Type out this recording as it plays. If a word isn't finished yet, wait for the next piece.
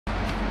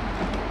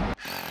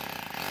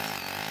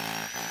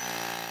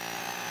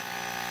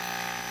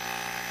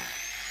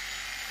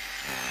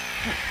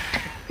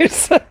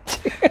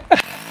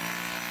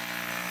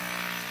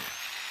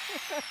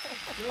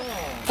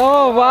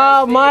Oh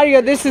wow,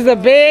 Mario, this is a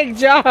big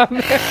job.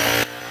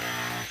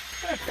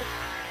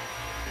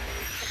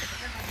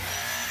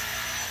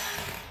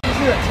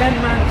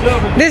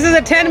 This is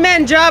a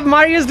 10-man job.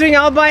 Mario's doing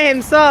all by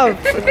himself.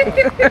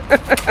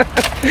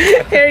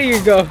 Here you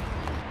go.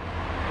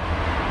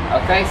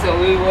 Okay, so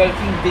we're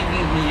working,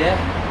 digging here.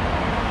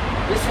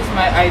 This is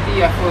my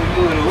idea for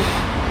new roof.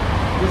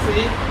 You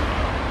see?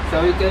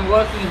 So you can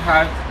working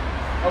hard,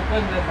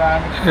 open the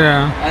van,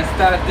 and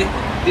start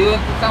digging. Do you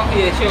want to come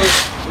here?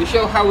 We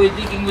show how we're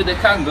digging with the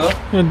Kango.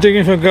 We're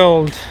digging for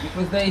gold.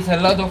 Because there is a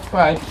lot of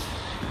pipes.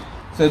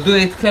 So do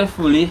it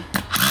carefully.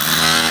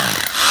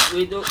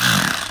 We do.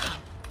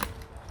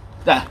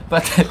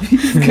 Battery.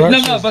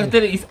 No,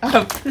 battery is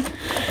out.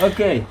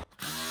 Okay.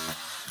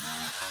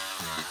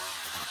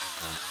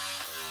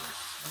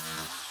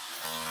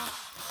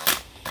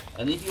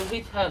 And if you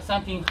hit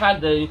something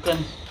harder, you can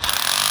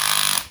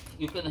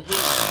hit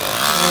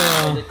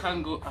the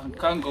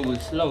Kango will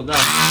slow down.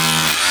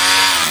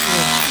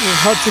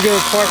 We've had to go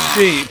quite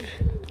deep.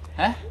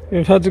 Huh?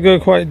 We've had to go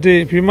quite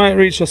deep. You might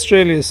reach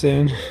Australia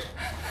soon.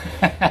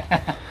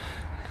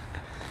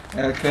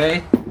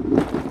 Okay.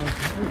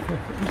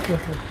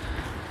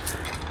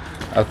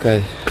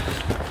 Okay.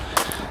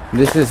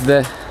 This is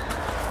the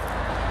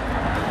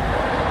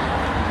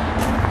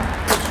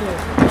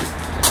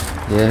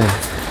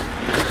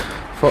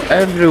for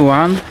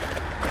everyone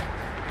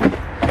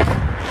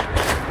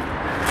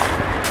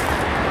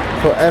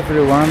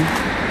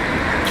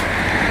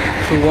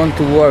who want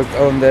to work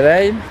on the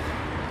rain.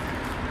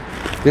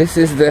 This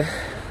is the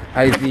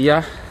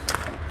idea.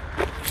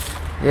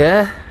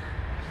 Yeah,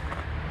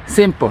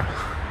 simple.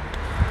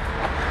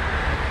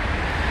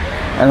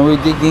 And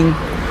we're digging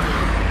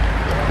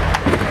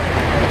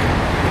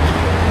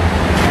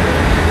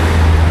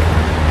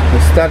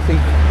starting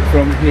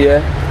from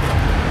here.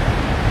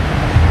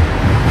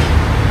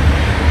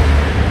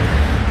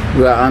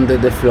 We are under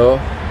the floor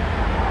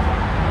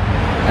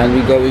and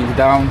we're going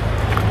down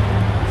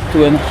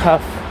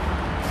 2.5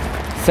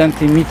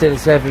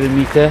 centimeters every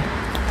meter.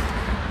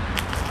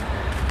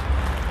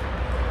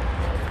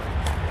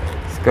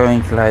 It's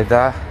going like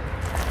that.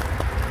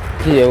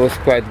 Here was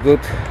quite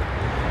good,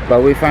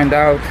 but we find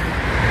out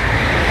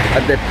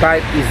that the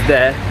pipe is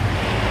there,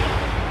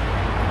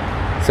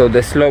 so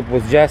the slope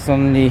was just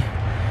only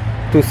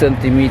 2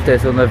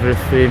 centimeters on every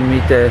 3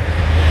 meters.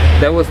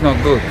 That was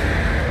not good.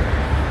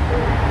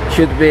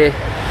 Should be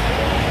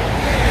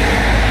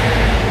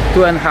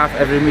 2.5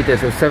 every meter,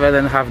 so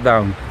 7.5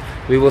 down.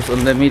 We was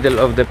on the middle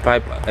of the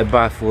pipe,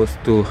 above was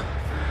too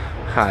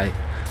high,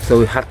 so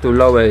we had to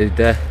lower it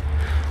there.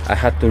 I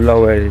had to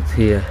lower it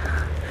here,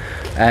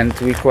 and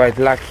we're quite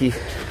lucky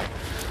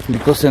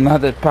because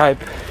another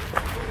pipe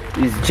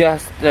is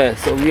just there,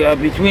 so we are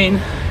between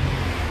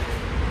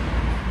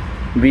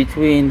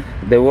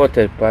the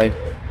water pipe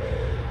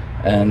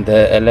and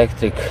the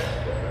electric.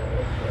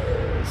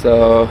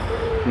 So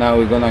now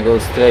we're gonna go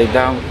straight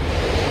down.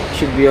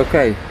 Should be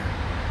okay.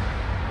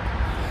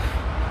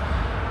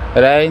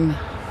 Rain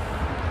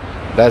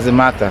doesn't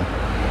matter.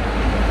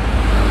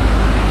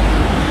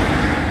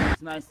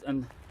 It's nice,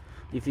 and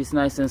if it's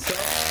nice and soft,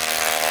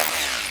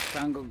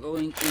 Kango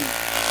going in.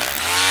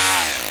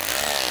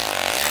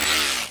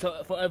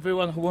 So for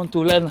everyone who want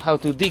to learn how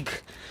to dig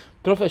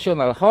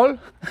professional hole,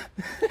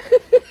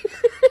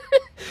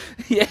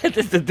 yeah,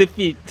 that's the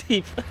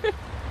tip.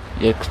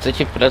 Jak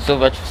chcecie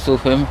pracować w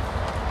suchym,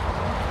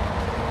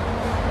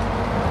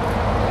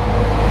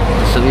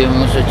 to sobie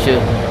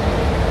możecie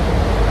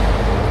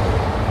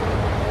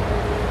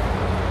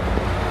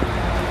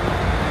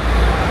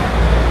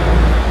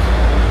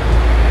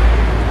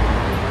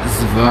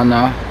z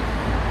vana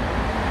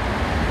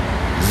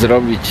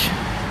zrobić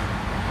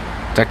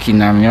taki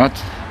namiot.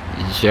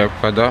 Widzicie, jak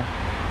pada?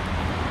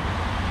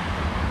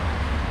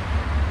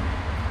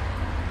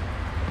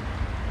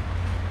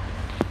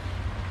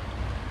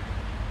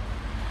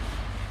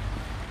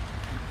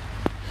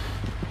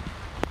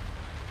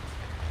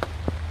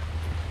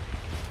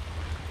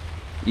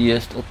 I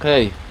jest ok.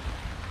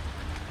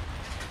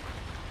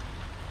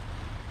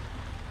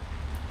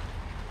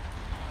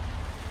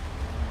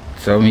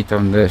 Co mi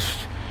tam deszcz?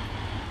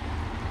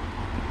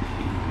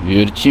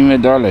 Wiercimy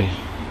dalej.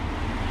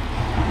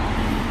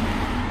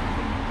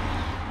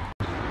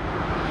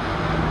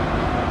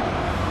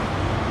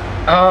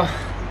 Oh,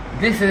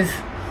 this is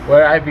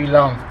where I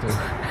belong to.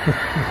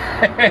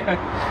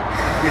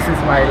 This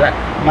is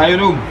my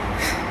room.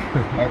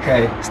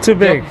 Okay. It's too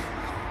big.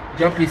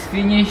 Job is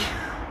finished.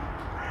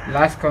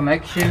 Last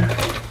connection,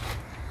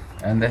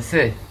 and that's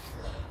it.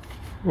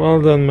 Well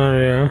done,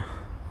 Mario.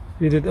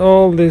 You did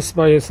all this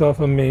by yourself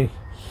and me.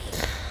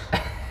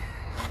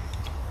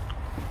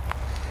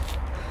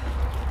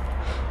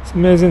 It's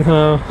amazing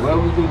how.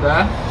 Well, we do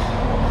that.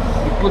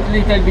 We put a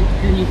little bit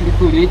clean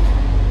liquid.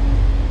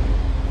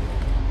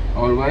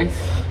 Always.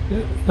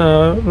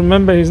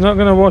 Remember, he's not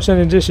going to wash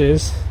any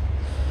dishes.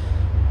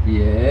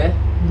 Yeah.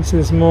 This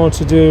is more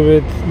to do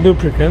with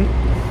lubricant.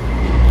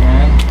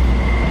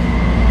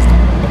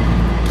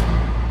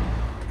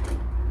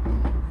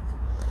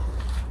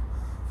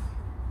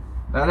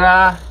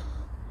 Ta-da!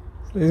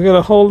 So he's going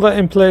to hold that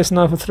in place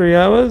now for 3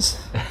 hours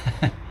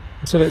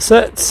until it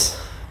sets.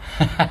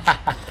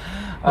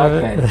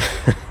 Okay.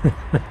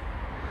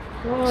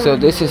 So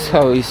this is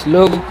how it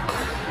looks.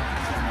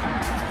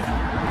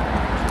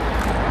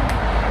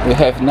 We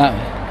have now.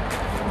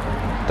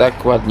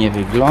 Tak ładnie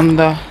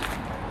wygląda.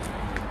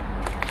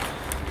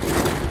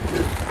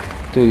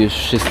 Tu już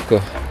wszystko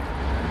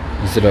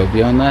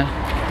zrobione.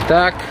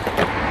 Tak.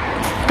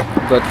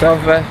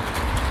 Gotowe.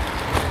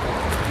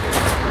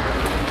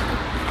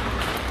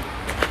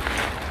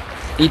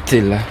 I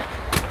tyle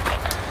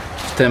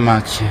w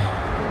temacie.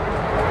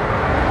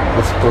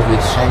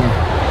 Rozpowietrzenie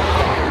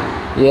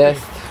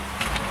jest.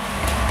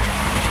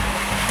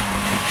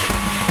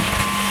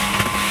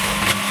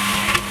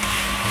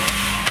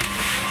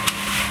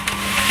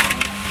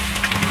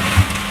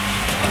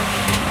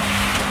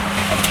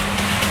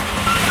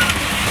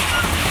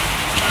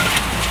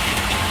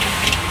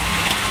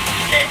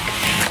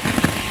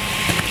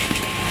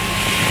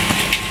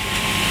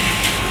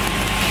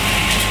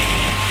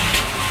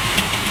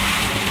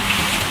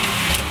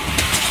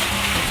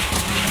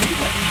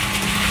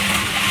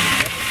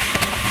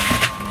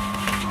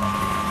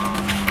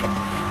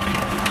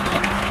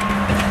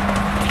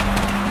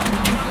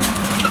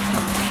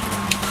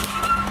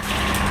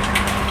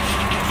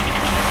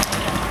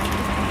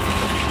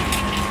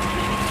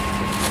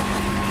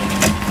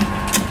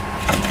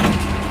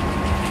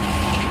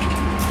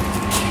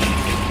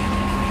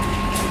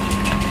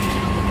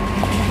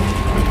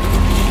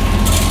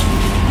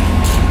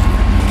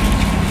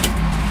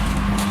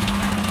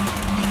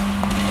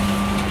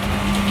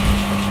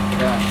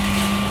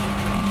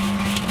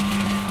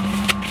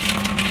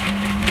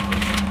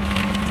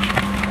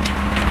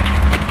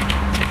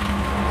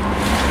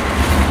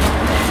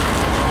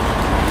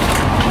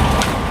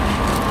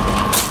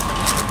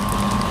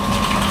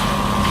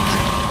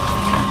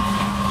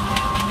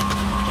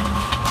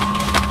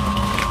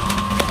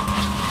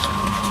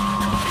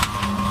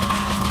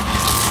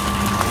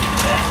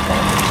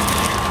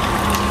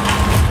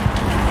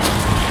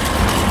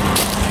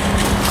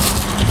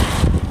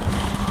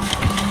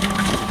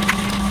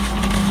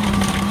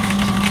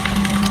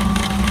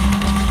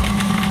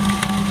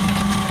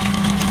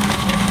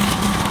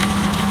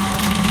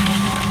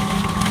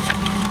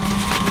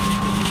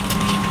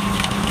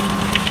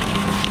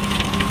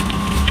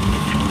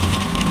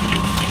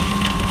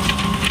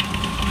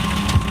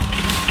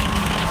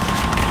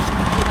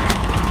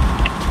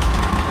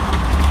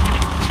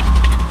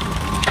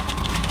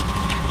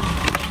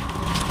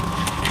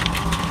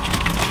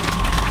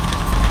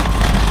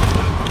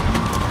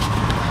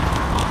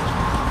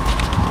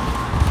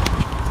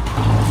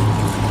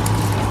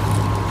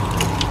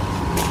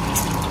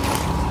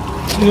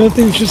 You don't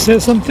think you should say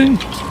something?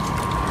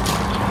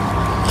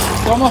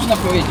 Co można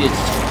powiedzieć?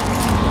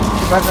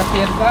 Trzeba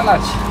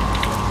zapierdalać.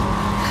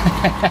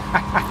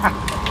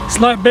 It's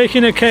like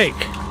baking a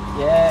cake.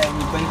 Yeah,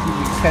 we're baking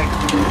the cake.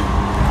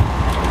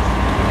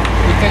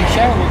 We can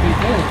show what we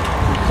do.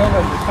 We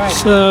cover the pipe.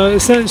 So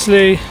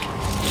essentially,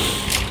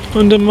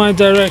 under my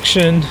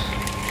direction,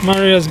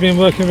 Mario's been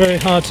working very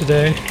hard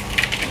today.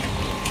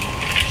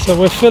 So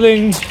we're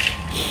filling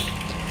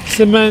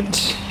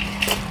cement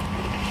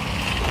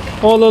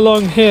all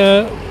along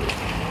here,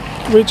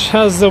 which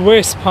has the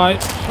waste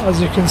pipe,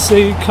 as you can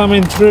see,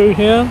 coming through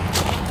here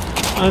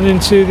and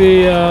into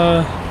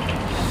the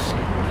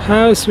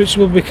house, which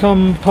will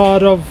become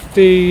part of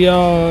the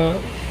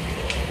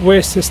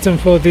waste system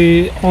for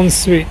the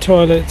ensuite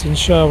toilet and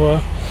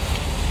shower.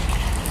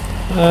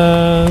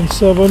 And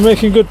so we're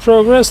making good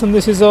progress, and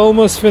this is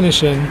almost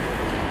finishing.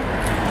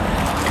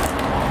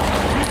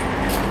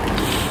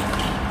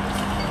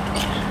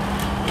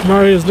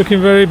 Mario's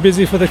looking very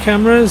busy for the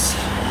cameras.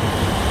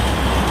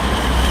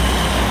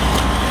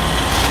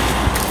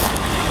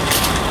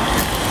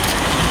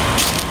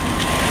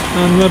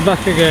 And we're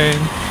back again.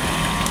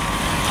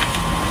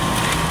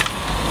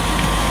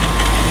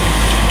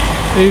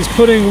 He's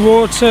putting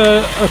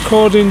water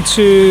according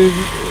to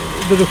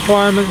the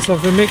requirements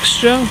of the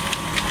mixture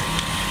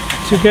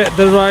to get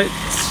the right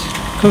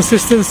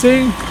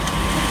consistency.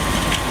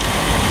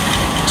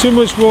 Too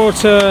much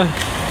water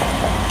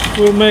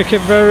will make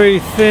it very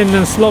thin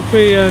and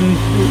sloppy, and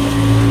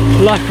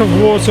lack of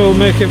water will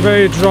make it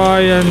very dry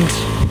and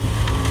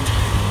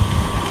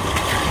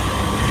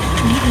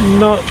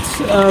not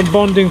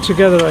bonding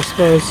together, I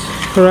suppose,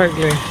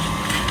 correctly.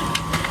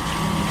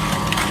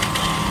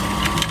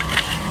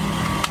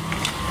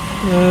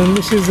 And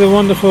this is the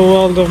wonderful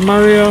world of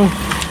Mario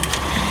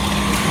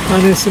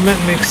and his cement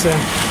mixer.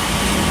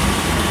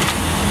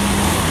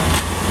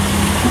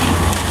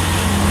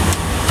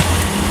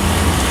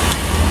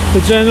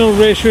 The general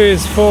ratio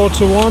is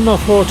 4:1 or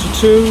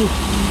 4:2,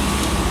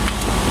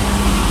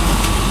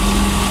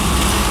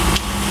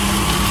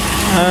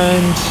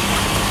 and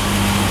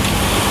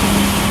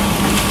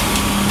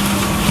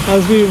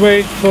as we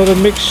wait for the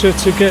mixture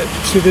to get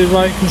to the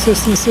right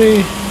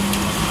consistency,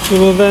 we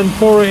will then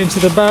pour it into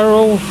the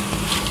barrel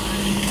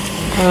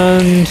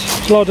and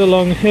plod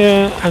along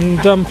here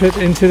and dump it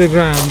into the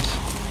ground.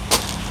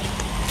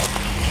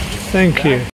 Thank you.